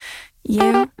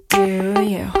You do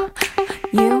you.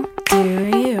 You do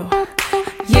you.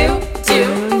 You do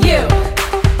you.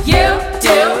 You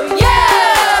do you.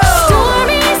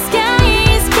 Stormy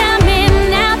skies coming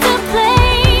out to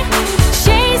play,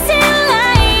 chasing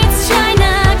lights trying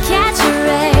to catch a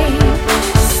ray.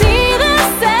 See the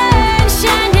sun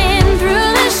shining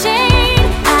through the shade.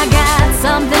 I got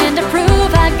something to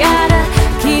prove. I gotta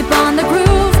keep on the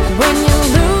groove. When you're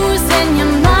losing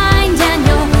your mind and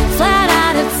you're flat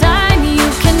out of time, you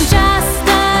can just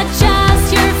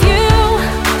adjust your view.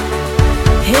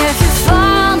 If you're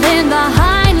falling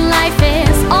behind, life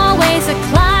is always a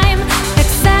climb,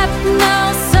 except no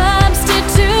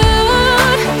substitute.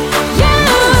 You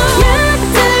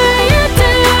do you.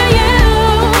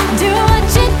 Do what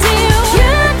you do.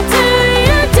 You do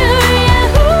you. You do you.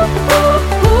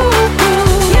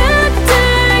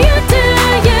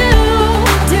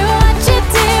 Do what you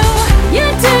do. You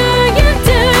do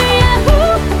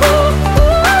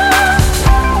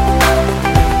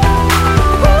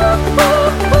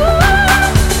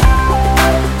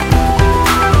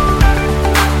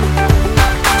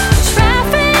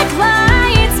Traffic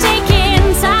lights taking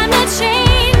time to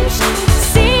change.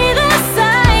 See the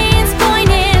signs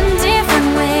pointing different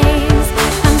ways.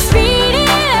 I'm speeding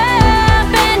up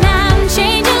and I'm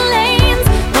changing lanes,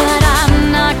 but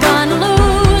I'm not gonna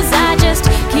lose. I just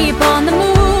keep on the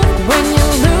move. When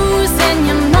you're losing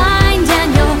your mind and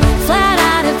you're flat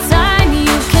out of time,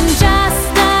 you can just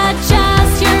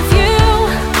adjust your view.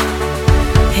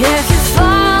 If you're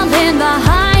falling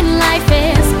behind, life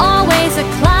is always a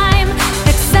climb,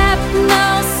 except no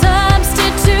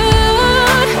substitute.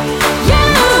 You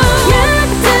do you.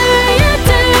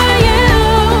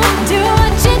 Do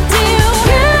what you do.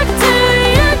 You do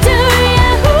you. You do you.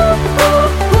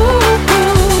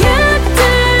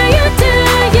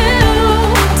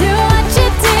 Do what you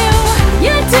do.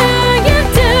 You do you.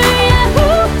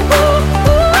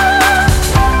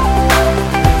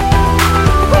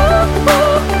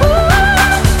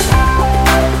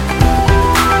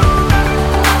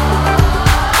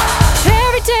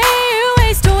 Every day you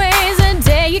waste away is a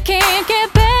day you can't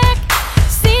get back.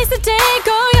 Seize the day,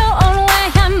 go your own way,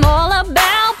 I'm all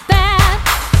about that.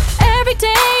 Every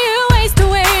day you waste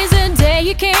away is a day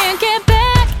you can't get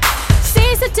back.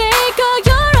 Seize the day, go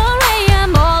your